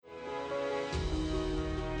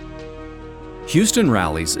Houston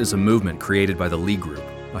Rallies is a movement created by the Lee Group,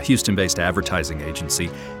 a Houston-based advertising agency,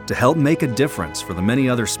 to help make a difference for the many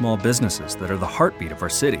other small businesses that are the heartbeat of our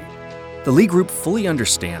city. The Lee Group fully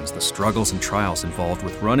understands the struggles and trials involved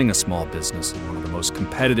with running a small business in one of the most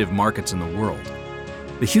competitive markets in the world.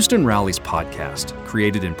 The Houston Rallies podcast,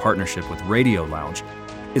 created in partnership with Radio Lounge,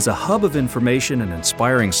 is a hub of information and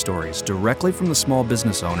inspiring stories directly from the small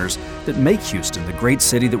business owners that make Houston the great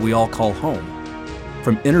city that we all call home.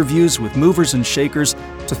 From interviews with movers and shakers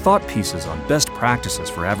to thought pieces on best practices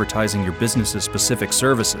for advertising your business's specific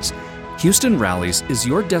services, Houston Rallies is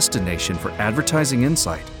your destination for advertising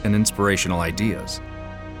insight and inspirational ideas.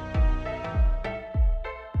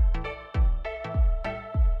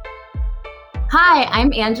 Hi,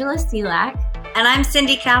 I'm Angela Selak. And I'm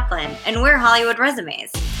Cindy Kaplan, and we're Hollywood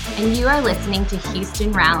Resumes. And you are listening to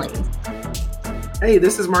Houston Rallies. Hey,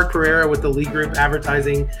 this is Mark Pereira with the Lee Group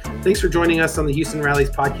Advertising. Thanks for joining us on the Houston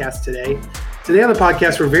Rallies podcast today. Today on the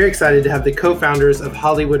podcast, we're very excited to have the co-founders of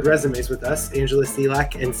Hollywood Resumes with us, Angela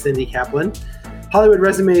Selak and Cindy Kaplan. Hollywood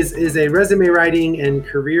Resumes is a resume writing and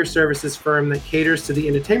career services firm that caters to the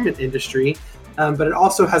entertainment industry, but it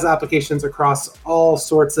also has applications across all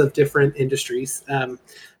sorts of different industries.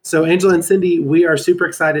 So Angela and Cindy, we are super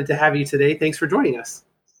excited to have you today. Thanks for joining us.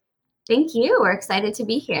 Thank you. We're excited to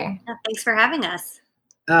be here. Thanks for having us.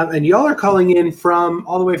 And y'all are calling in from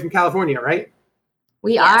all the way from California, right?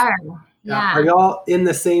 We are. Yeah. Are y'all in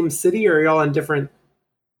the same city or are y'all in different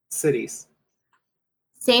cities?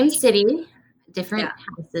 Same city, different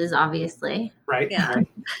houses, obviously. Right. Yeah.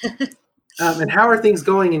 Right. And how are things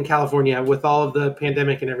going in California with all of the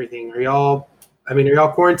pandemic and everything? Are y'all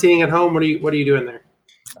quarantining at home? What are you doing there?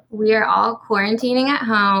 We are all quarantining at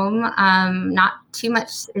home. Not too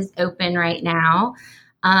much is open right now.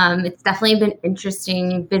 It's definitely been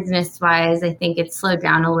interesting business-wise. I think it's slowed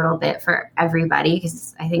down a little bit for everybody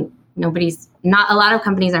because I think a lot of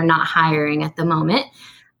companies are not hiring at the moment.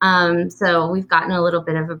 So we've gotten a little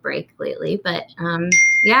bit of a break lately, but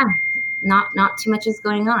not too much is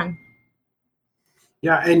going on.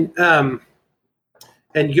 Yeah,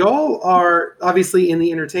 and y'all are obviously in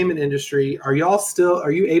the entertainment industry. Are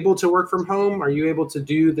you able to work from home? Are you able to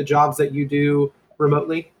do the jobs that you do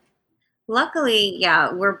remotely? Luckily,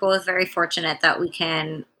 we're both very fortunate that we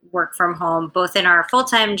can work from home, both in our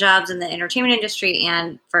full-time jobs in the entertainment industry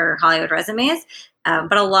and for Hollywood Resumes.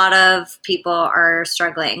 But a lot of people are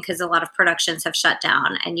struggling because a lot of productions have shut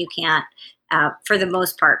down and you can't, for the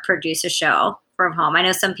most part, produce a show from home. I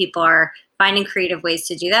know some people are finding creative ways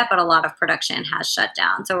to do that, but a lot of production has shut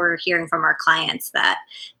down. So we're hearing from our clients that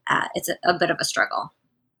it's a bit of a struggle.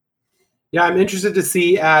 Yeah, I'm interested to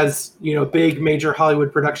see as, big major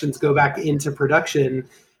Hollywood productions go back into production.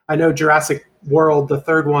 I know Jurassic World, the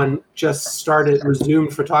third one, just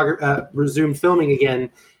resumed filming again,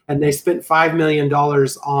 and they spent $5 million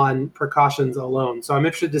on precautions alone. So I'm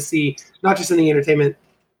interested to see, not just in the entertainment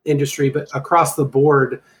industry, but across the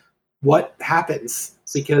board, what happens,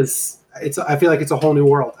 because I feel like it's a whole new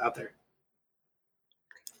world out there.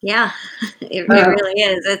 Yeah, it really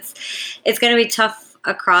is. It's going to be tough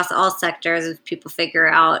across all sectors as people figure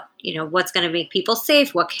out, what's going to make people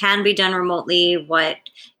safe, what can be done remotely, what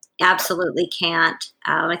absolutely can't.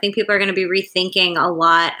 I think people are going to be rethinking a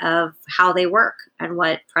lot of how they work and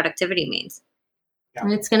what productivity means. Yeah.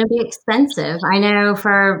 And it's going to be expensive. I know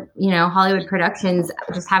for, Hollywood productions,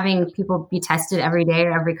 just having people be tested every day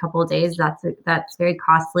or every couple of days, that's very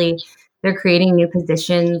costly. They're creating new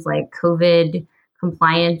positions like COVID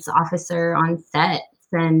compliance officer on set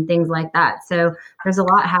and things like that. So there's a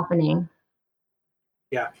lot happening.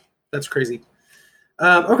 Yeah, that's crazy.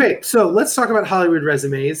 Okay, so let's talk about Hollywood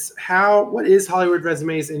Resumes. What is Hollywood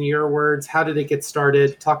Resumes in your words? How did it get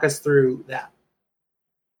started? Talk us through that.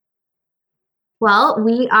 Well,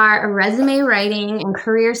 we are a resume writing and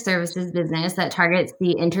career services business that targets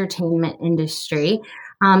the entertainment industry.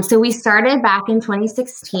 So we started back in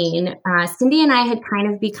 2016. Cindy and I had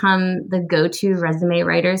kind of become the go-to resume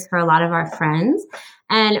writers for a lot of our friends.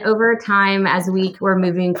 And over time, as we were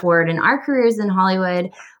moving forward in our careers in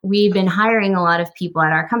Hollywood, we've been hiring a lot of people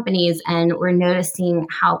at our companies, and we're noticing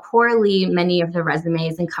how poorly many of the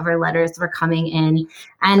resumes and cover letters were coming in,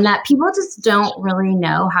 and that people just don't really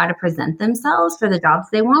know how to present themselves for the jobs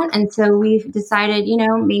they want. And so we've decided,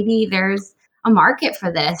 maybe there's a market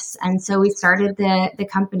for this. And so we started the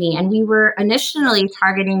company, and we were initially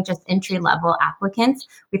targeting just entry-level applicants.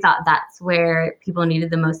 We thought that's where people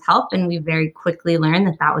needed the most help. And we very quickly learned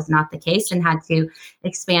that was not the case and had to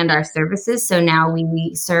expand our services. So now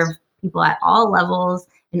we serve people at all levels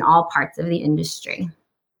in all parts of the industry.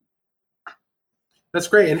 That's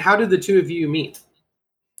great. And how did the two of you meet?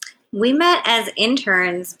 We met as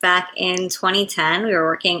interns back in 2010. We were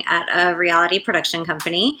working at a reality production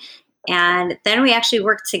company. And then we actually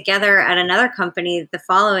worked together at another company the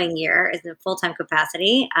following year in a full-time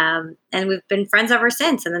capacity. And we've been friends ever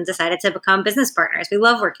since, and then decided to become business partners. We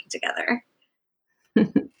love working together.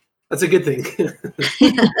 That's a good thing.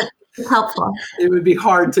 It's helpful. It would be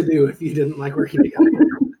hard to do if you didn't like working together.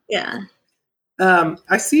 Yeah.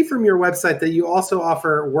 I see from your website that you also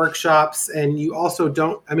offer workshops, and you also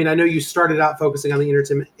I know you started out focusing on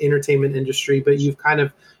the entertainment industry, but you've kind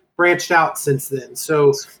of branched out since then.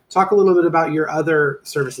 So talk a little bit about your other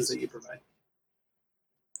services that you provide.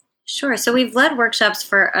 Sure. So we've led workshops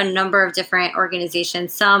for a number of different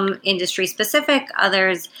organizations, some industry specific,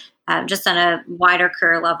 others just on a wider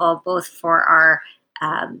career level, both for our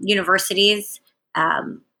universities.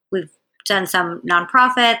 We've done some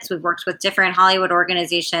nonprofits. We've worked with different Hollywood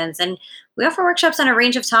organizations, and we offer workshops on a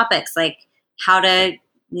range of topics like how to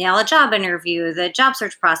nail a job interview, the job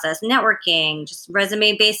search process, networking, just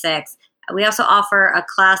resume basics. We also offer a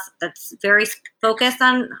class that's very focused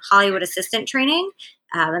on Hollywood assistant training.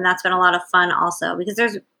 And that's been a lot of fun also, because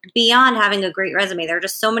there's beyond having a great resume, there are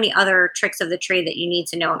just so many other tricks of the trade that you need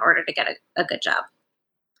to know in order to get a good job.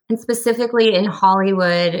 And specifically in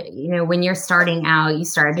Hollywood, when you're starting out, you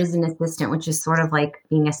start as an assistant, which is sort of like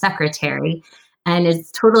being a secretary, and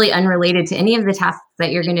is totally unrelated to any of the tasks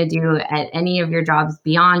that you're going to do at any of your jobs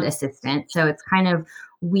beyond assistant. So it's kind of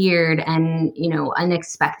weird and,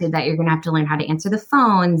 unexpected that you're going to have to learn how to answer the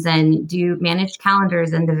phones and do managed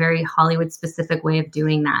calendars and the very Hollywood specific way of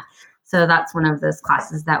doing that. So that's one of those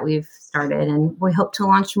classes that we've started, and we hope to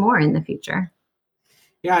launch more in the future.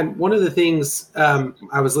 Yeah, and one of the things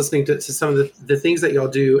I was listening to some of the things that y'all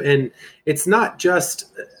do, and it's not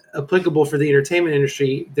just applicable for the entertainment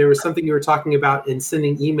industry. There was something you were talking about in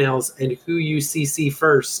sending emails, and who you CC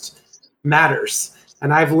first matters.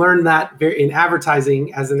 And I've learned that in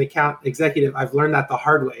advertising as an account executive. I've learned that the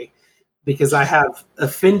hard way, because I have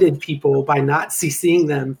offended people by not CCing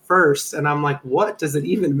them first. And I'm like, what does it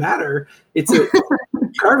even matter? It's a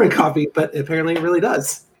carbon copy, but apparently it really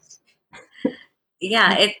does.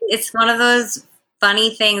 Yeah, it's one of those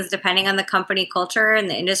funny things, depending on the company culture and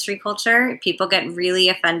the industry culture. People get really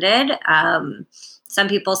offended. Some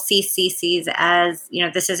people see CCs as,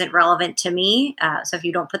 this isn't relevant to me. So if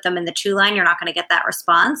you don't put them in the to line, you're not going to get that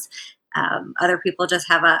response. Other people just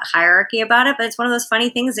have a hierarchy about it, but it's one of those funny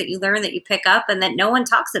things that you learn, that you pick up, and that no one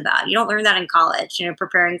talks about. You don't learn that in college,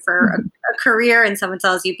 preparing for a career, and someone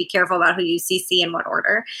tells you, be careful about who you CC in what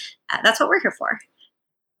order. That's what we're here for.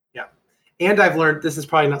 Yeah. And I've learned, this is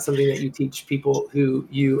probably not something that you teach people who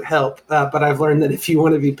you help, but I've learned that if you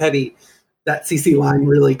want to be petty, that CC line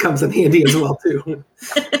really comes in handy as well, too.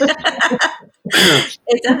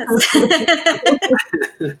 It does.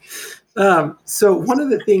 So one of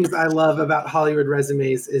the things I love about Hollywood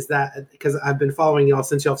Resumes is that, because I've been following y'all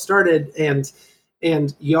since y'all started, and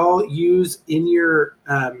y'all use in your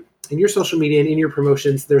social media and in your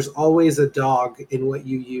promotions, there's always a dog in what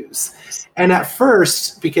you use. And at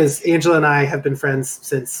first, because Angela and I have been friends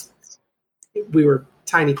since we were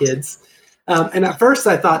tiny kids, and at first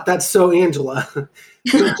I thought, that's so Angela.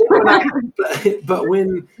 But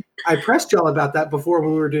when I pressed y'all about that before,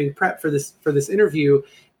 when we were doing prep for this interview,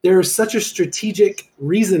 there's such a strategic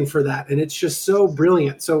reason for that, and it's just so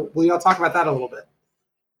brilliant. So will y'all talk about that a little bit?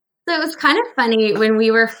 So it was kind of funny when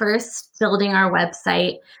we were first building our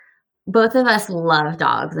website. Both of us love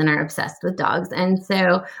dogs and are obsessed with dogs. And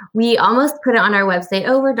so we almost put it on our website,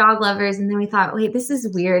 we're dog lovers. And then we thought, wait, this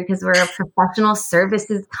is weird because we're a professional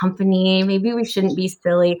services company. Maybe we shouldn't be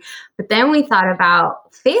silly. But then we thought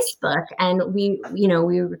about Facebook, and we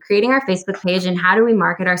were creating our Facebook page, and how do we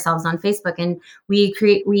market ourselves on Facebook? And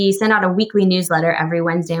we send out a weekly newsletter every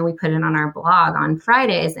Wednesday, and we put it on our blog on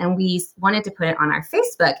Fridays, and we wanted to put it on our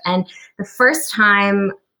Facebook. And the first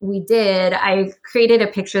time we did, I created a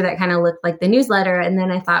picture that kind of looked like the newsletter. And then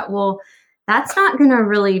I thought, well, that's not going to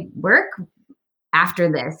really work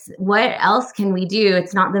after this. What else can we do?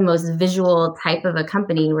 It's not the most visual type of a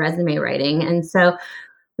company, resume writing. And so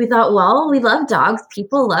we thought, well, we love dogs.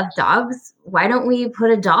 People love dogs. Why don't we put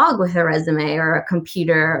a dog with a resume or a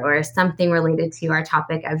computer or something related to our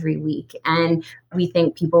topic every week? And we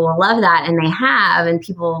think people will love that. And they have, and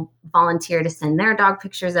people volunteer to send their dog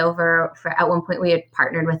pictures over. At one point, we had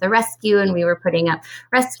partnered with a rescue, and we were putting up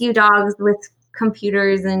rescue dogs with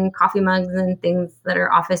computers and coffee mugs and things that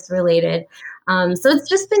are office related. So it's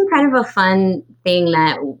just been kind of a fun thing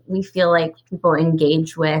that we feel like people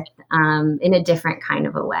engage with in a different kind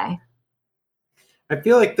of a way. I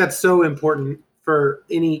feel like that's so important for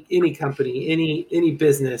any company, any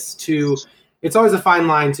business, to it's always a fine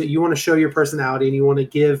line to, you want to show your personality and you want to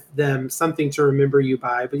give them something to remember you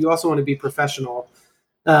by, but you also want to be professional.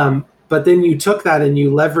 But then you took that and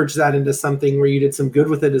you leveraged that into something where you did some good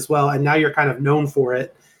with it as well. And now you're kind of known for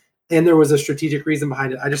it. And there was a strategic reason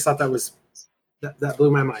behind it. I just thought that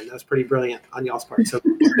blew my mind. That was pretty brilliant on y'all's part. So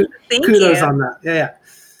kudos on that.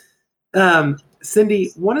 Yeah.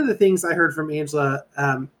 Cindy, one of the things I heard from Angela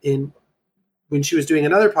when she was doing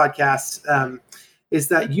another podcast is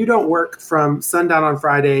that you don't work from sundown on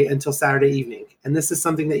Friday until Saturday evening. And this is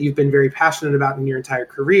something that you've been very passionate about in your entire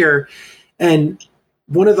career. And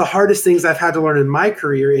one of the hardest things I've had to learn in my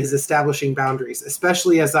career is establishing boundaries,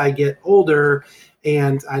 especially as I get older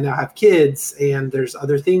and I now have kids and there's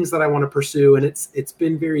other things that I want to pursue. And it's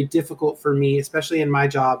been very difficult for me, especially in my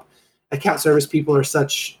job. Account service people are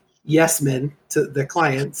such yes men to the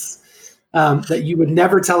clients that you would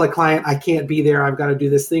never tell a client, I can't be there, I've got to do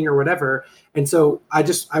this thing or whatever. And so I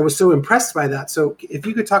was so impressed by that. So if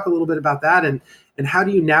you could talk a little bit about that and how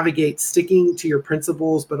do you navigate sticking to your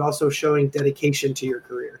principles, but also showing dedication to your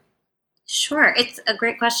career? Sure. It's a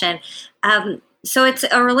great question. So it's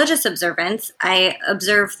a religious observance. I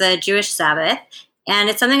observe the Jewish Sabbath, and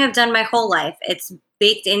it's something I've done my whole life. It's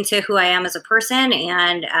baked into who I am as a person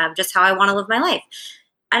and just how I want to live my life.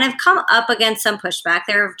 And I've come up against some pushback.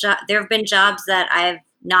 There have been jobs that I've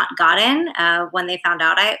not gotten when they found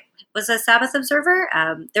out I was a Sabbath observer.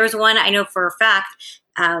 There was one I know for a fact.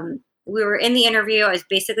 We were in the interview. I was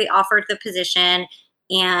basically offered the position,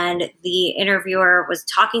 and the interviewer was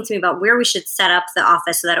talking to me about where we should set up the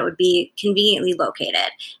office so that it would be conveniently located.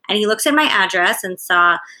 And he looks at my address and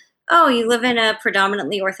saw, oh, you live in a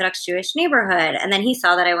predominantly Orthodox Jewish neighborhood. And then he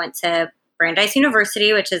saw that I went to Brandeis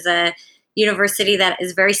University, which is a university that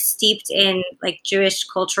is very steeped in like Jewish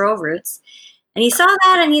cultural roots. And he saw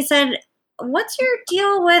that and he said, what's your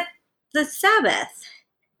deal with the Sabbath?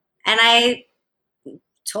 And I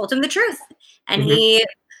told him the truth. And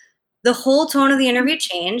the whole tone of the interview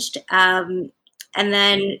changed. And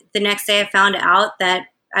then the next day I found out that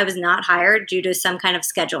I was not hired due to some kind of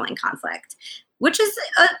scheduling conflict, which is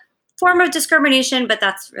a form of discrimination, but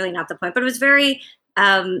that's really not the point. But it was very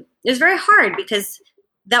hard because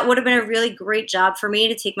that would have been a really great job for me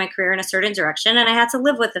to take my career in a certain direction. And I had to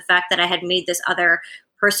live with the fact that I had made this other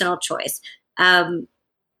personal choice.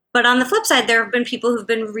 But on the flip side, there have been people who've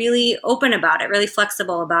been really open about it, really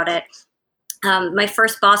flexible about it. My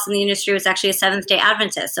first boss in the industry was actually a Seventh-day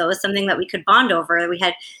Adventist. So it was something that we could bond over. We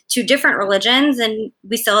had two different religions and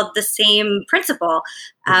we still had the same principle.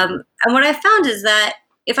 And what I found is that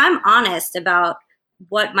if I'm honest about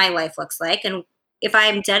what my life looks like and if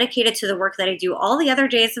I'm dedicated to the work that I do all the other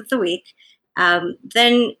days of the week,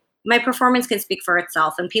 then my performance can speak for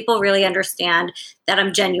itself and people really understand that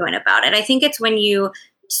I'm genuine about it. I think it's when you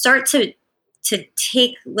start to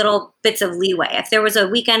take little bits of leeway. If there was a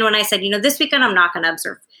weekend when I said, this weekend I'm not going to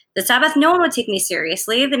observe the Sabbath, no one would take me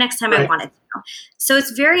seriously the next time I wanted to. So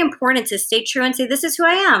it's very important to stay true and say, this is who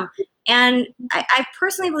I am. And I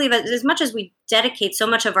personally believe that as much as we dedicate so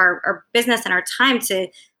much of our business and our time to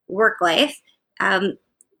work life,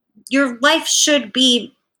 your life should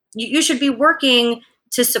be, you should be working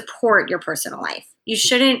to support your personal life. You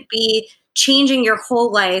shouldn't be changing your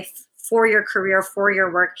whole life for your career, for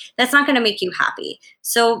your work. That's not going to make you happy.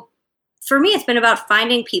 So for me, it's been about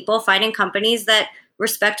finding people, finding companies that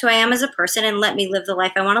respect who I am as a person and let me live the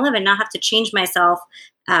life I want to live and not have to change myself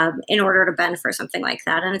in order to bend for something like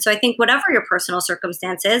that. And so I think whatever your personal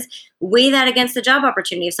circumstances, weigh that against the job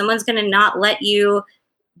opportunity. If someone's going to not let you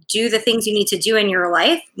do the things you need to do in your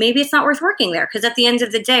life, maybe it's not worth working there. Because at the end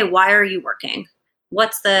of the day, why are you working?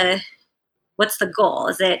 What's the goal?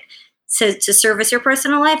 Is it to service your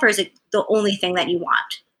personal life, or is it the only thing that you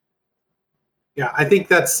want? Yeah, I think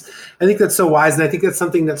that's so wise, and I think that's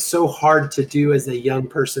something that's so hard to do as a young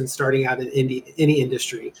person starting out in any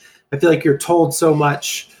industry. I feel like you're told so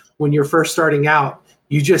much when you're first starting out.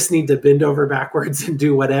 You just need to bend over backwards and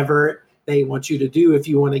do whatever they want you to do if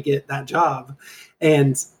you want to get that job.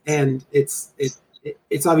 And it's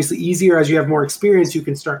obviously easier as you have more experience. You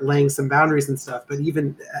can start laying some boundaries and stuff. But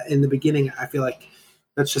even in the beginning, I feel like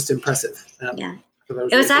that's just impressive. Yeah.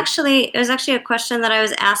 It was actually a question that I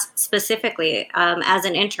was asked specifically as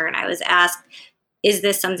an intern. I was asked, is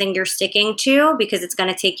this something you're sticking to? Because it's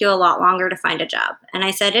going to take you a lot longer to find a job. And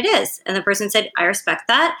I said, it is. And the person said, I respect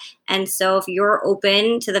that. And so if you're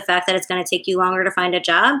open to the fact that it's going to take you longer to find a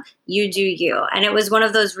job, you do you. And it was one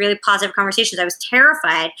of those really positive conversations. I was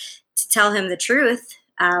terrified to tell him the truth,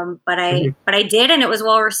 but I did, and it was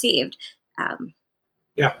well received.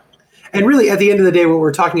 Yeah. And really, at the end of the day, what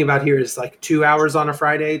we're talking about here is like 2 hours on a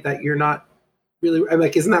Friday that you're not really, I'm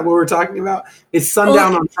like, isn't that what we're talking about? It's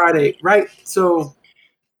sundown on Friday, right? So,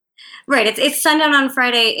 right. It's sundown on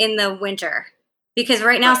Friday in the winter, because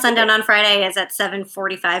right now sundown on Friday is at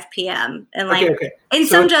 7:45 p.m. And in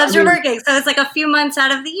some jobs you're working, so it's like a few months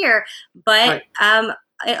out of the year. But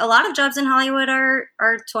a lot of jobs in Hollywood are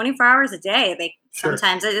 24 hours a day.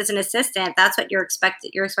 Sometimes as an assistant, that's what you're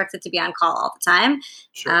expected. You're expected to be on call all the time.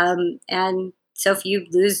 Sure. And so if you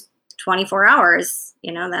lose 24 hours,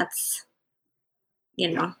 that's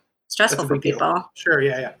stressful for people. Deal. Sure.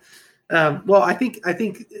 Yeah. Well, I think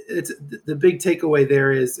it's the big takeaway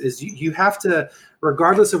there is you have to,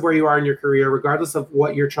 regardless of where you are in your career, regardless of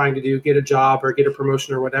what you're trying to do, get a job or get a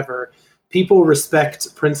promotion or whatever, people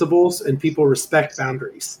respect principles and people respect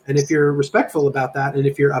boundaries. And if you're respectful about that, and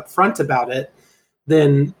if you're upfront about it,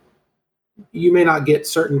 then you may not get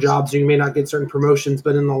certain jobs, or you may not get certain promotions,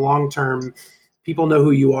 but in the long term, people know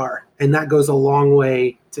who you are. And that goes a long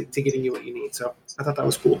way to getting you what you need. So I thought that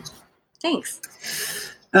was cool. Thanks.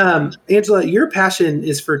 Angela, your passion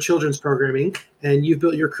is for children's programming, and you've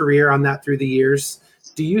built your career on that through the years.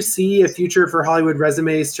 Do you see a future for Hollywood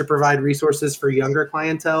Resumes to provide resources for younger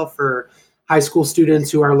clientele, for high school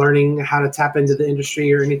students who are learning how to tap into the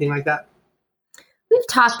industry or anything like that? We've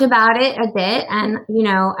talked about it a bit, and,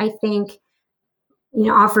 I think,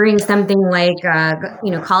 offering something like,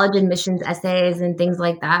 college admissions essays and things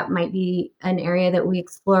like that might be an area that we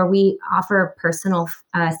explore. We offer personal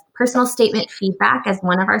statement feedback as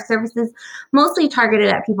one of our services, mostly targeted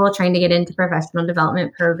at people trying to get into professional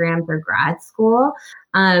development programs or grad school,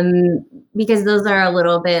 because those are a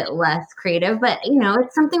little bit less creative. But,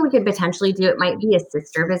 it's something we could potentially do. It might be a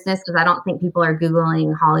sister business, because I don't think people are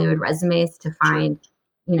Googling Hollywood Resumes to find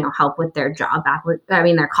help with their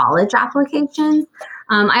their college applications.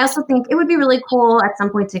 I also think it would be really cool at some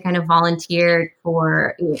point to kind of volunteer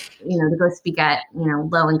for, to go speak at,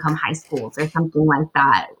 low income high schools or something like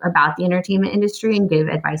that about the entertainment industry and give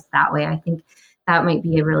advice that way. I think that might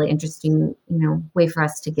be a really interesting, way for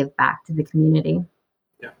us to give back to the community.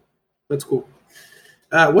 Yeah, that's cool.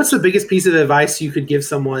 What's the biggest piece of advice you could give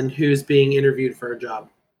someone who's being interviewed for a job?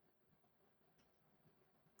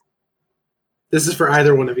 This is for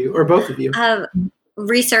either one of you or both of you.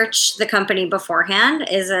 Research the company beforehand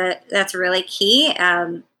that's really key.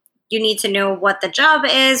 You need to know what the job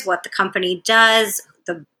is, what the company does.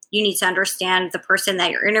 You need to understand the person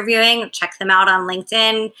that you're interviewing, check them out on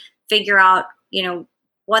LinkedIn, figure out,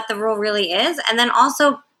 what the role really is. And then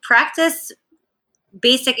also practice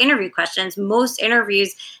basic interview questions. Most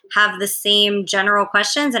interviews have the same general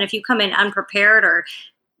questions. And if you come in unprepared or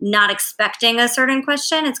not expecting a certain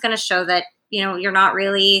question, it's going to show that you're not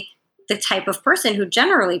really the type of person who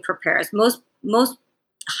generally prepares. Most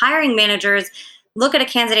hiring managers look at a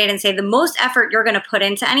candidate and say, the most effort you're going to put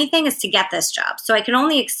into anything is to get this job. So I can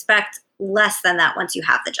only expect less than that once you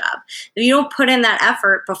have the job. If you don't put in that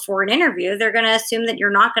effort before an interview, they're going to assume that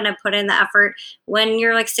you're not going to put in the effort when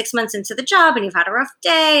you're like 6 months into the job and you've had a rough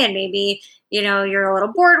day and maybe, you're a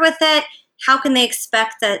little bored with it. How can they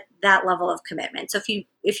expect that level of commitment? So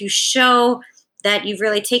if you show that you've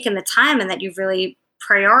really taken the time and that you've really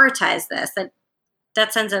prioritized this,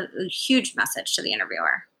 that sends a huge message to the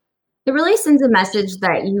interviewer. It really sends a message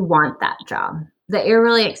that you want that job, that you're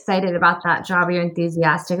really excited about that job, you're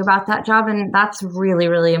enthusiastic about that job, and that's really,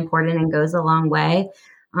 really important and goes a long way.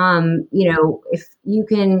 If you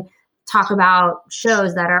can talk about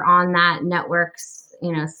shows that are on that network's,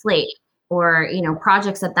 slate, or,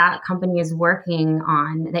 projects that company is working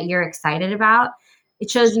on that you're excited about, it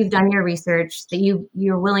shows you've done your research, that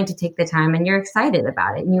you're willing to take the time and you're excited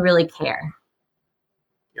about it and you really care.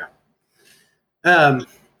 Yeah.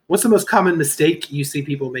 What's the most common mistake you see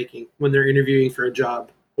people making when they're interviewing for a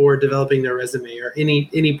job or developing their resume or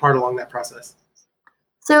any part along that process?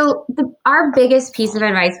 So our biggest piece of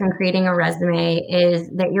advice when creating a resume is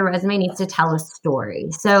that your resume needs to tell a story.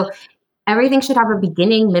 So everything should have a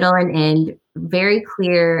beginning, middle, and end, very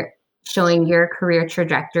clear, showing your career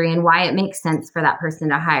trajectory and why it makes sense for that person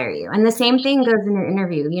to hire you. And the same thing goes in an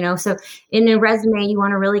interview, so in a resume, you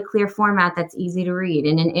want a really clear format that's easy to read.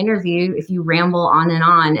 In an interview, if you ramble on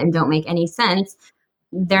and don't make any sense,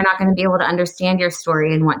 they're not going to be able to understand your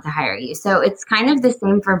story and want to hire you. So it's kind of the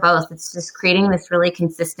same for both. It's just creating this really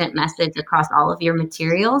consistent message across all of your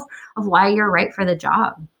materials of why you're right for the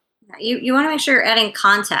job. You want to make sure you're adding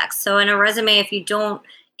context. So in a resume, if you don't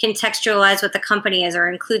contextualize what the company is or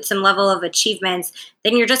include some level of achievements,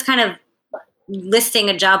 then you're just kind of listing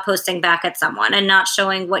a job posting back at someone and not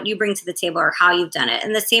showing what you bring to the table or how you've done it.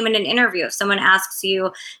 And the same in an interview. If someone asks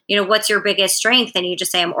you, what's your biggest strength? And you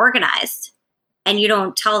just say, I'm organized. and you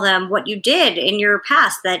don't tell them what you did in your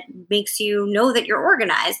past that makes you know that you're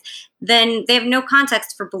organized, then they have no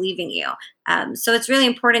context for believing you. So it's really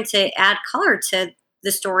important to add color to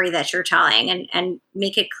the story that you're telling, and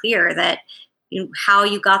make it clear that how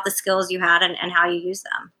you got the skills you had, and how you use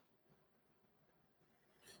them.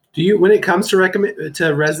 Do you, when it comes to resumes,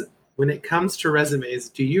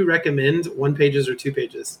 do you recommend 1 pages or 2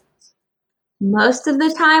 pages? Most of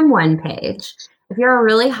the time, 1 page. If you're a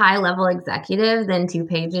really high level executive, then 2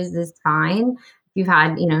 pages is fine. You've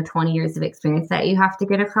had, 20 years of experience that you have to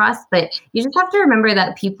get across, but you just have to remember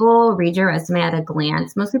that people read your resume at a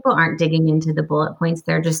glance. Most people aren't digging into the bullet points.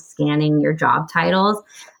 They're just scanning your job titles.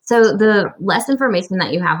 So the less information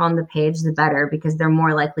that you have on the page, the better, because they're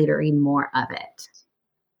more likely to read more of it.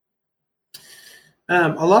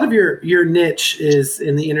 A lot of your niche is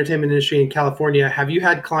in the entertainment industry in California. Have you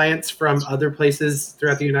had clients from other places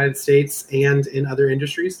throughout the United States and in other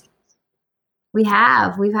industries? We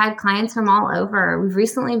have. We've had clients from all over. We've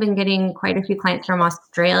recently been getting quite a few clients from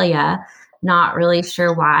Australia. Not really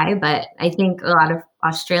sure why, but I think a lot of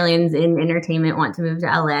Australians in entertainment want to move to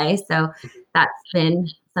LA. So that's been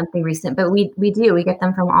something recent. But we get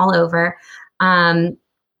them from all over.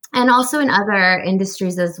 And also in other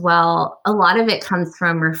industries as well. A lot of it comes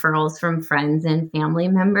from referrals from friends and family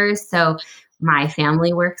members. So my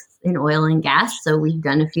family works in oil and gas. So we've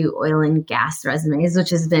done a few oil and gas resumes,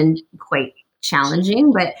 which has been quite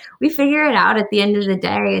challenging, but we figure it out at the end of the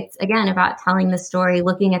day. It's, again, about telling the story,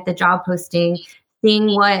 looking at the job posting,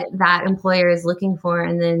 seeing what that employer is looking for,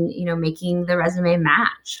 and then, making the resume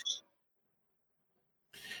match.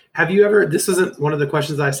 Have you ever, this isn't one of the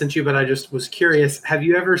questions I sent you, but I just was curious. Have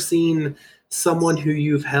you ever seen someone who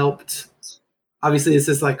you've helped? Obviously, this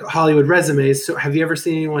is like Hollywood resumes. So have you ever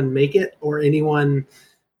seen anyone make it, or anyone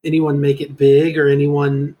make it big, or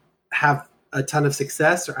anyone have a ton of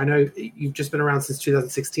success? Or I know you've just been around since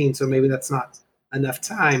 2016, so maybe that's not enough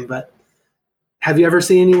time, but have you ever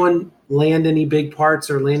seen anyone land any big parts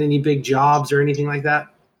or land any big jobs or anything like that?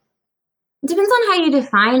 It depends on how you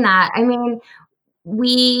define that. I mean,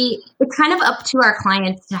 it's kind of up to our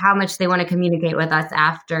clients to how much they want to communicate with us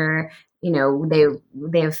after,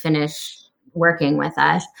 they have finished working with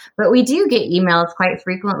us. But we do get emails quite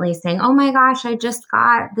frequently saying, "Oh my gosh, I just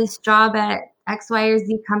got this job at X, Y, or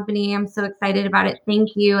Z company. I'm so excited about it.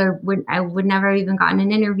 Thank you. I would never have even gotten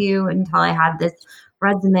an interview until I had this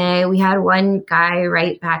resume." We had one guy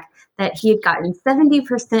write back that he had gotten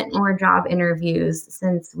 70% more job interviews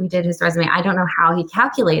since we did his resume. I don't know how he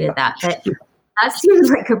calculated that, but that seems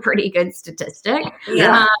like a pretty good statistic.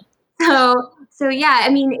 Yeah. So yeah, I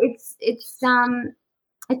mean, it's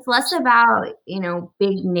less about,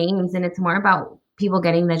 big names, and it's more about people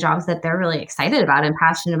getting the jobs that they're really excited about and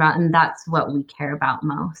passionate about. And that's what we care about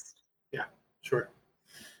most. Yeah, sure.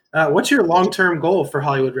 What's your long-term goal for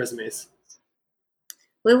Hollywood resumes?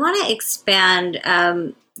 We want to expand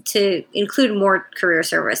to include more career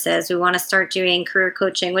services. We want to start doing career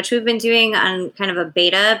coaching, which we've been doing on kind of a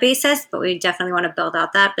beta basis, but we definitely want to build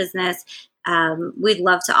out that business. We'd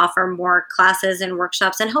love to offer more classes and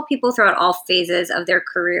workshops and help people throughout all phases of their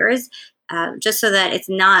careers, just so that it's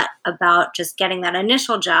not about just getting that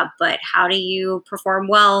initial job, but how do you perform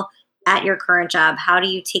well at your current job? How do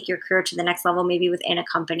you take your career to the next level, maybe within a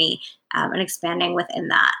company, and expanding within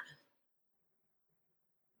that?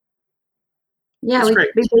 Yeah, we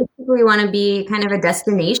basically want to be kind of a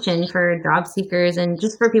destination for job seekers and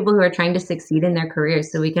just for people who are trying to succeed in their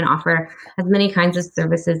careers. So we can offer as many kinds of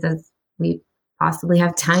services as we possibly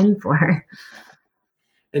have time for.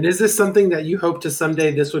 And is this something that you hope to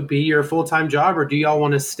someday this would be your full-time job, or do y'all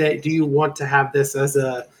want to stay? Do you want to have this as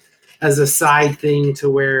a side thing to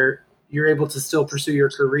where you're able to still pursue your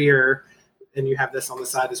career and you have this on the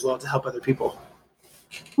side as well to help other people?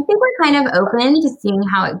 I think we're kind of open to seeing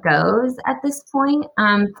how it goes at this point.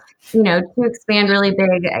 To expand really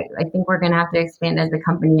big, I think we're going to have to expand as a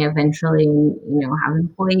company eventually and, have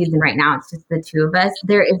employees. And right now it's just the two of us.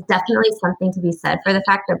 There is definitely something to be said for the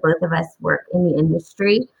fact that both of us work in the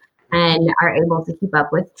industry and are able to keep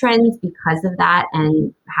up with trends because of that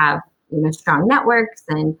and have, strong networks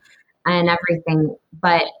and everything.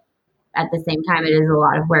 But at the same time, it is a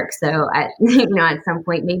lot of work. So at some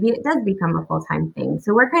point, maybe it does become a full-time thing.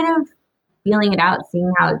 So we're kind of feeling it out,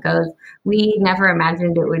 seeing how it goes. We never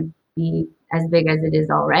imagined it would be as big as it is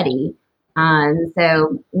already.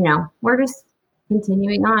 So, we're just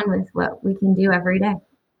continuing on with what we can do every day.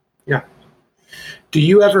 Yeah. Do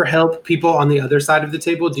you ever help people on the other side of the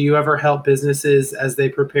table? Do you ever help businesses as they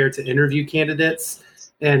prepare to interview candidates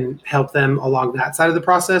and help them along that side of the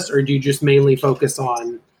process? Or do you just mainly focus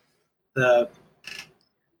on the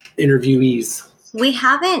interviewees? We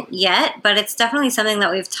haven't yet, but it's definitely something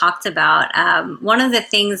that we've talked about. One of the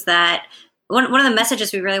things that one of the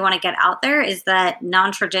messages we really want to get out there is that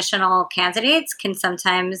non-traditional candidates can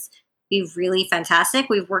sometimes be really fantastic.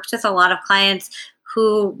 We've worked with a lot of clients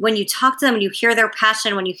who, when you talk to them, when you hear their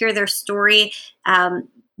passion, when you hear their story,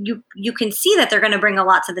 you can see that they're going to bring a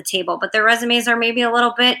lot to the table, but their resumes are maybe a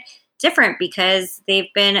little bit different because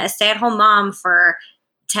they've been a stay-at-home mom for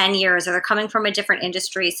 10 years or they're coming from a different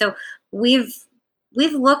industry. So we've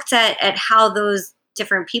looked at how those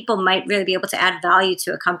different people might really be able to add value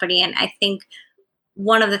to a company. And I think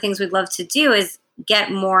one of the things we'd love to do is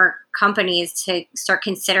get more companies to start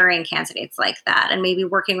considering candidates like that and maybe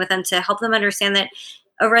working with them to help them understand that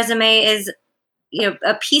a resume is,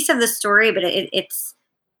 a piece of the story, but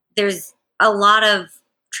there's a lot of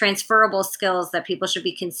transferable skills that people should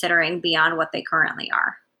be considering beyond what they currently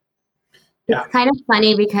are. Yeah. It's kind of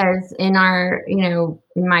funny because in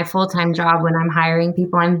my full-time job, when I'm hiring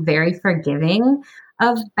people, I'm very forgiving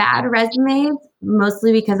of bad resumes,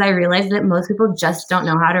 mostly because I realize that most people just don't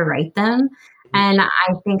know how to write them. And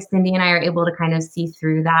I think Cindy and I are able to kind of see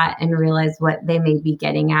through that and realize what they may be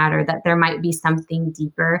getting at, or that there might be something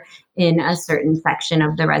deeper in a certain section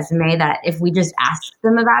of the resume that if we just asked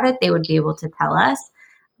them about it, they would be able to tell us.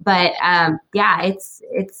 But it's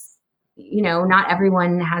not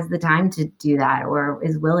everyone has the time to do that or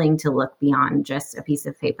is willing to look beyond just a piece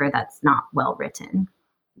of paper that's not well written.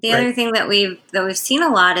 The other thing that we've seen a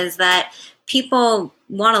lot is that people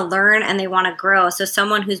want to learn and they want to grow. So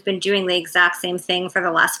someone who's been doing the exact same thing for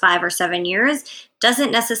the last 5 or 7 years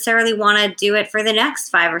doesn't necessarily want to do it for the next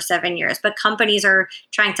 5 or 7 years, but companies are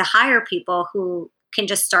trying to hire people who can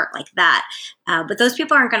just start like that. But those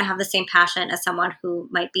people aren't going to have the same passion as someone who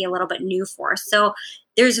might be a little bit new for. So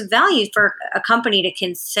there's value for a company to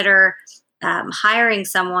consider hiring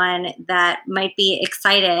someone that might be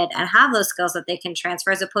excited and have those skills that they can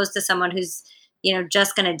transfer, as opposed to someone who's,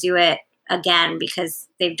 just going to do it again because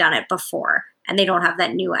they've done it before and they don't have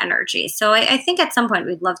that new energy. So I think at some point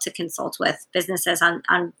we'd love to consult with businesses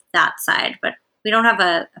on that side, but we don't have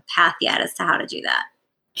a path yet as to how to do that.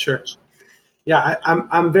 Sure. Yeah,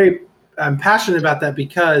 I'm passionate about that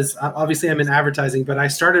because obviously I'm in advertising, but I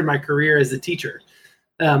started my career as a teacher.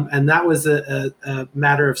 And that was a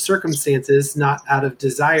matter of circumstances, not out of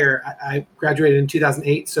desire. I graduated in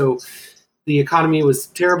 2008, so the economy was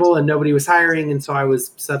terrible and nobody was hiring. And so I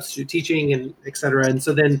was substitute teaching and et cetera. And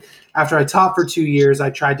so then after I taught for 2 years, I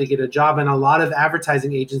tried to get a job, and a lot of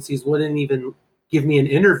advertising agencies wouldn't even give me an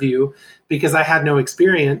interview because I had no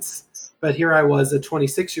experience. But here I was, a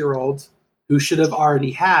 26-year-old who should have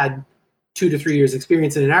already had 2 to 3 years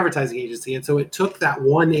experience in an advertising agency. And so it took that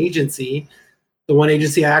one agency, the one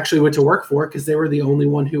agency I actually went to work for, because they were the only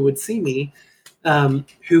one who would see me,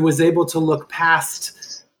 who was able to look past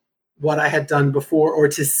what I had done before, or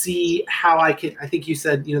to see how I think you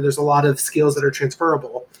said, there's a lot of skills that are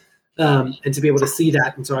transferable, and to be able to see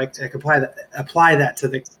that. And so I could apply that to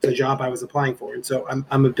the job I was applying for. And so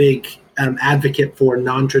I'm a big advocate for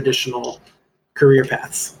non-traditional career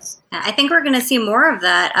paths. I think we're going to see more of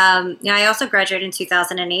that. I also graduated in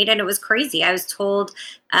 2008, and it was crazy. I was told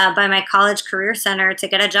by my college career center to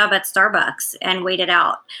get a job at Starbucks and wait it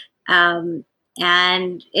out.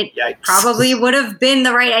 And it Yikes. Probably would have been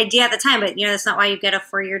the right idea at the time, but that's not why you get a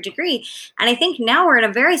 4-year degree. And I think now we're in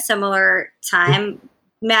a very similar time,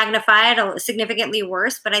 magnified, significantly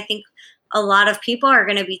worse. But I think a lot of people are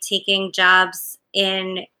going to be taking jobs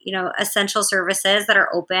in, essential services that are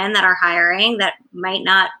open, that are hiring, that might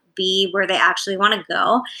not be where they actually want to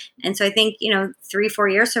go. And so I think,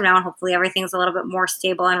 3-4 years from now, and hopefully everything's a little bit more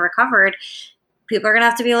stable and recovered, people are going to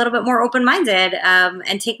have to be a little bit more open-minded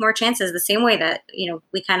and take more chances, the same way that,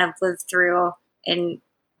 we kind of lived through in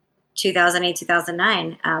 2008,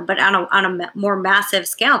 2009, but on a more massive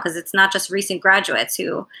scale, because it's not just recent graduates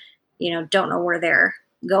who, don't know where they're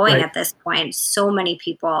going at this point. So many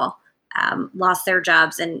people lost their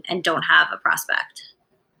jobs and don't have a prospect.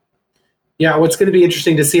 Yeah, what's going to be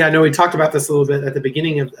interesting to see, I know we talked about this a little bit at the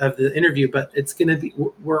beginning of the interview, but it's going to be,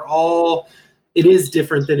 it is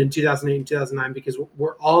different than in 2008 and 2009 because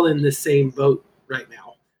we're all in the same boat right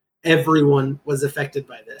now. Everyone was affected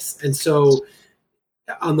by this. And so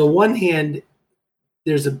on the one hand,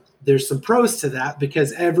 there's some pros to that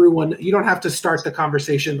because you don't have to start the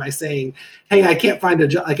conversation by saying, hey, I can't find a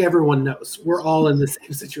job. Like, everyone knows we're all in the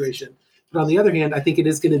same situation. But on the other hand, I think it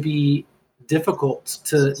is going to be difficult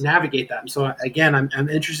to navigate that. And so again, I'm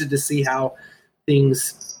interested to see how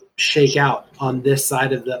things shake out on this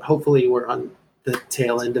side of hopefully we're on the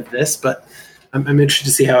tail end of this, but I'm interested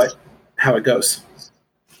to see how it goes.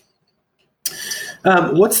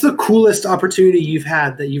 What's the coolest opportunity you've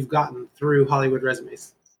had that you've gotten through Hollywood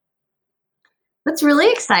Resumes? What's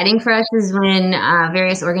really exciting for us is when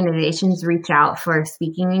various organizations reach out for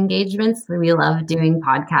speaking engagements. We love doing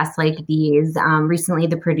podcasts like these. Recently,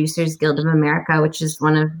 the Producers Guild of America, which is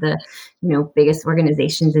one of the biggest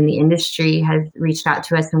organizations in the industry, has reached out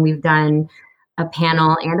to us, and we've done a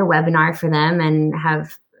panel and a webinar for them, and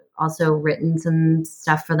have also written some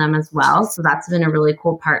stuff for them as well. So that's been a really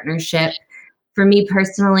cool partnership. For me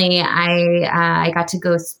personally, I got to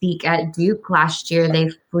go speak at Duke last year. They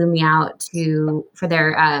flew me out for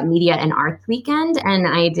their media and arts weekend, and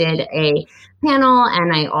I did a panel,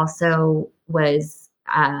 and I also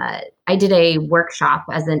I did a workshop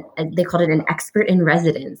they called it an expert in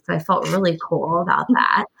residence. So I felt really cool about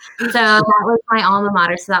that. So that was my alma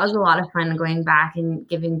mater. So that was a lot of fun going back and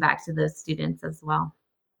giving back to those students as well.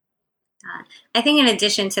 I think in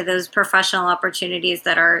addition to those professional opportunities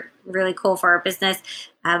that are really cool for our business,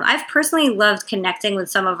 I've personally loved connecting with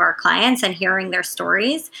some of our clients and hearing their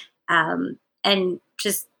stories, and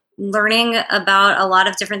just learning about a lot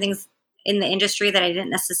of different things in the industry that I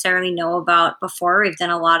didn't necessarily know about before. We've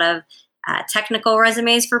done a lot of technical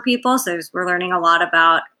resumes for people. So we're learning a lot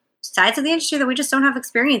about sides of the industry that we just don't have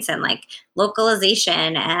experience in, like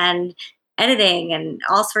localization and editing and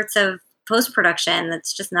all sorts of post-production.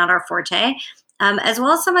 That's just not our forte. As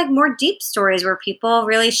well as some like more deep stories where people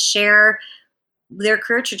really share their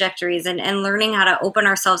career trajectories and learning how to open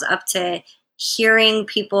ourselves up to hearing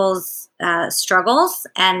people's struggles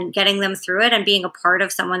and getting them through it and being a part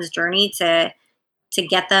of someone's journey to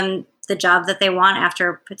get them the job that they want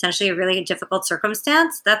after potentially a really difficult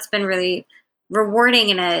circumstance. That's been really rewarding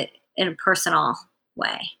in a personal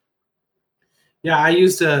way. Yeah, I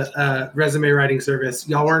used a resume writing service.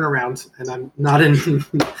 Y'all weren't around, and I'm not in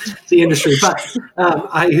the industry, but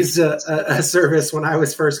I used a service when I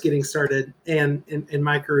was first getting started and in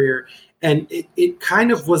my career. And it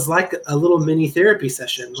kind of was like a little mini therapy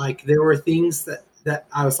session. Like there were things that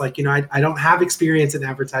I was like, I don't have experience in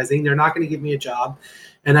advertising. They're not going to give me a job.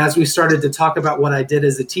 And as we started to talk about what I did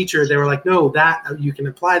as a teacher, they were like, no, that you can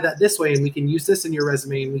apply that this way, and we can use this in your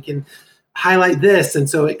resume, and we can highlight this. And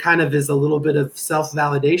so it kind of is a little bit of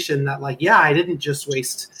self-validation that like, yeah, I didn't just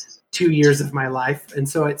waste 2 years of my life. And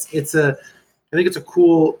so I think it's a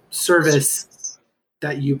cool service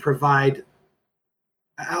that you provide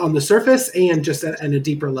on the surface and just at a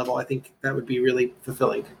deeper level. I think that would be really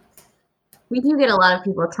fulfilling. We do get a lot of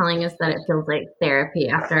people telling us that it feels like therapy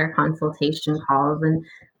after our consultation calls, and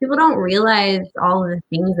people don't realize all of the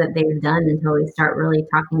things that they've done until we start really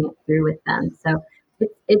talking it through with them. So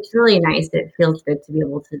it's really nice. It feels good to be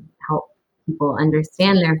able to help people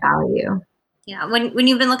understand their value. Yeah. When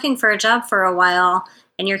you've been looking for a job for a while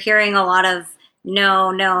and you're hearing a lot of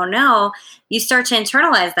no, you start to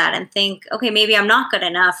internalize that and think, okay, maybe I'm not good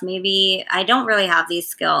enough. Maybe I don't really have these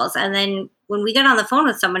skills. And then when we get on the phone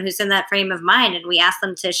with someone who's in that frame of mind and we ask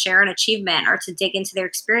them to share an achievement or to dig into their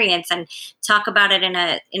experience and talk about it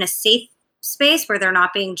in a safe space where they're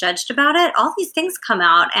not being judged about it, all these things come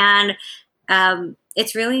out. And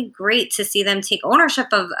it's really great to see them take ownership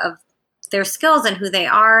of their skills and who they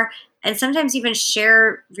are, and sometimes even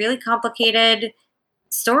share really complicated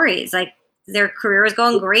stories. Like their career was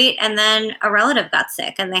going great, and then a relative got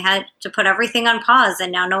sick, and they had to put everything on pause,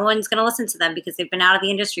 and now no one's going to listen to them because they've been out of the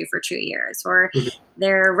industry for 2 years. Or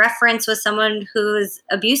their reference was someone who's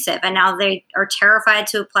abusive, and now they are terrified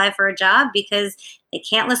to apply for a job because they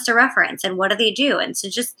can't list a reference. And what do they do? And so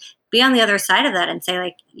just be on the other side of that and say,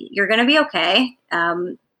 like, you're going to be okay.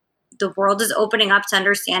 The world is opening up to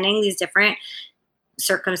understanding these different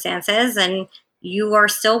circumstances, and you are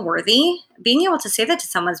still worthy. Being able to say that to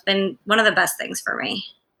someone's been one of the best things for me.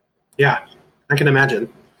 Yeah, I can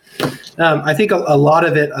imagine. I think a lot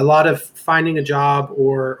of finding a job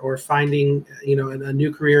or finding, a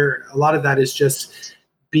new career, a lot of that is just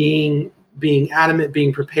being adamant,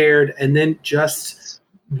 being prepared, and then just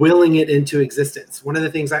willing it into existence. One of the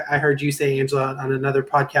things I heard you say, Angela, on another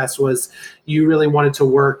podcast was you really wanted to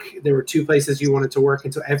work. There were 2 places you wanted to work.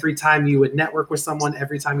 And so every time you would network with someone,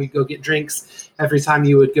 every time you'd go get drinks, every time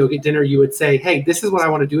you would go get dinner, you would say, hey, this is what I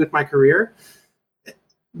want to do with my career.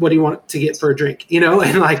 What do you want to get for a drink?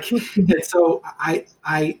 And like, and so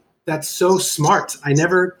I that's so smart. I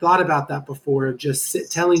never thought about that before. Just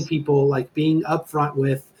telling people, like, being upfront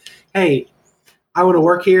with, hey, I want to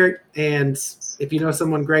work here, and if you know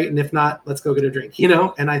someone, great, and if not, let's go get a drink,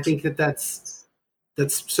 And I think that's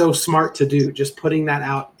so smart to do, just putting that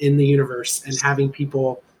out in the universe and having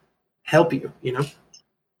people help you, It's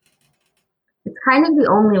kind of the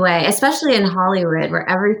only way, especially in Hollywood, where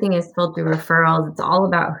everything is filled through referrals. It's all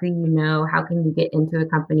about who you know. How can you get into a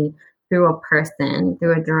company through a person,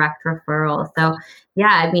 through a direct referral. So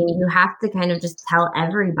yeah, I mean, you have to kind of just tell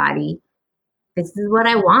everybody, this is what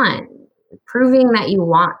I want. Proving that you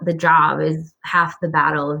want the job is half the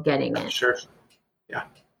battle of getting it. Sure. Yeah.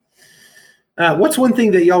 What's one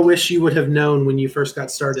thing that y'all wish you would have known when you first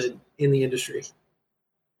got started in the industry?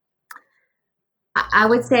 I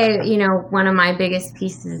would say, one of my biggest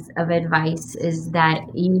pieces of advice is that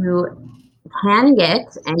you can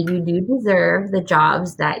get and you do deserve the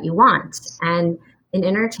jobs that you want. And in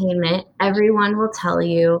entertainment, everyone will tell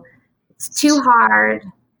you it's too hard.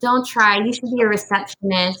 Don't try. You should be a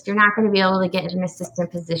receptionist. You're not going to be able to get an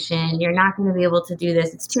assistant position. You're not going to be able to do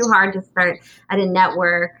this. It's too hard to start at a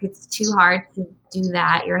network. It's too hard to do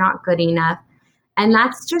that. You're not good enough. And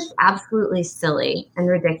that's just absolutely silly and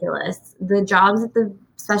ridiculous. The jobs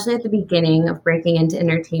especially at the beginning of breaking into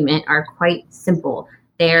entertainment, are quite simple.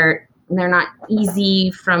 They're not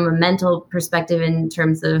easy from a mental perspective in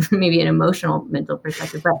terms of maybe an emotional mental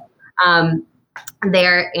perspective, but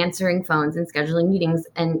they're answering phones and scheduling meetings,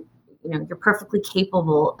 and you're perfectly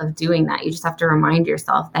capable of doing that. You just have to remind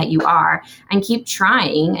yourself that you are, and keep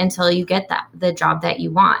trying until you get the job that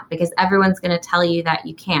you want, because everyone's going to tell you that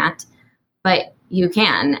you can't, but you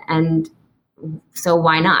can. And so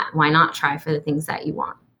why not? Why not try for the things that you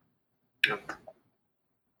want?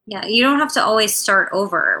 Yeah, you don't have to always start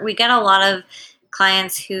over. We get a lot of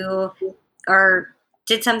clients who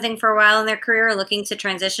did something for a while in their career, looking to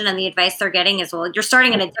transition, and the advice they're getting is, well, you're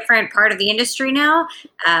starting in a different part of the industry now.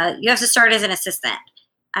 You have to start as an assistant.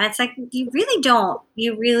 And it's like, you really don't.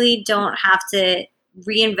 You really don't have to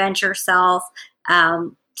reinvent yourself.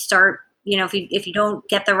 Start, if you don't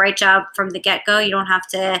get the right job from the get-go, you don't have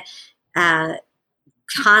to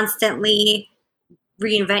constantly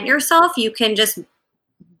reinvent yourself. You can just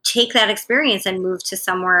take that experience and move to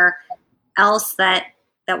somewhere else that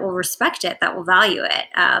will respect it, that will value it.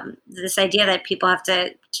 This idea that people have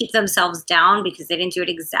to keep themselves down because they didn't do it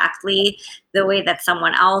exactly the way that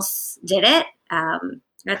someone else did it,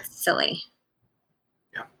 that's silly.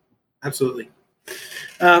 Yeah, absolutely.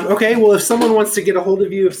 Okay, well, if someone wants to get a hold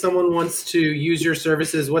of you, if someone wants to use your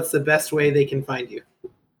services, what's the best way they can find you?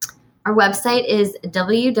 Our website is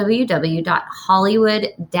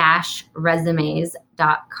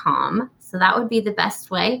www.hollywood-resumes.com. So that would be the best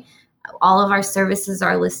way. All of our services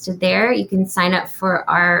are listed there. You can sign up for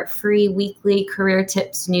our free weekly career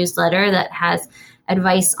tips newsletter that has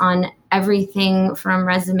advice on everything from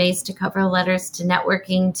resumes to cover letters to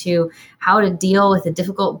networking to how to deal with a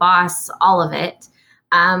difficult boss, all of it.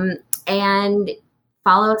 And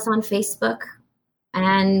follow us on Facebook,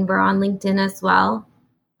 and we're on LinkedIn as well.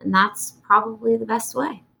 And that's probably the best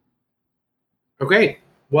way. Okay.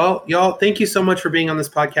 Well, y'all, thank you so much for being on this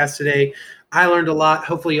podcast today. I learned a lot.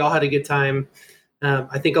 Hopefully y'all had a good time.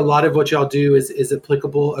 I think a lot of what y'all do is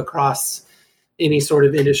applicable across any sort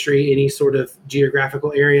of industry, any sort of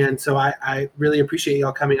geographical area. And so I really appreciate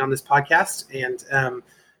y'all coming on this podcast. And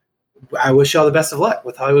I wish y'all the best of luck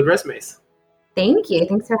with Hollywood Resumes. Thank you.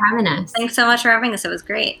 Thanks for having us. Thanks so much for having us. It was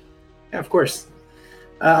great. Yeah, of course.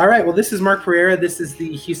 All right. Well, this is Mark Pereira. This is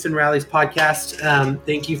the Houston Rallies podcast.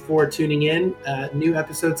 Thank you for tuning in. New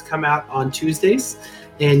episodes come out on Tuesdays,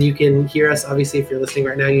 and you can hear us, obviously, if you're listening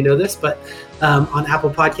right now, you know this, but on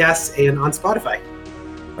Apple Podcasts and on Spotify.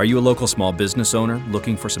 Are you a local small business owner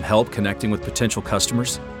looking for some help connecting with potential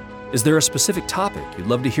customers? Is there a specific topic you'd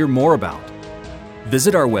love to hear more about?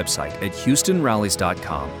 Visit our website at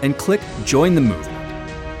houstonrallies.com and click Join the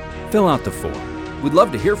Movement. Fill out the form. We'd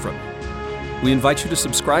love to hear from you. We invite you to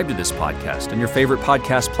subscribe to this podcast on your favorite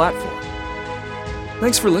podcast platform.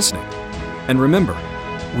 Thanks for listening. And remember,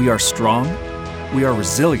 we are strong, we are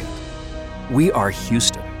resilient, we are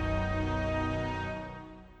Houston.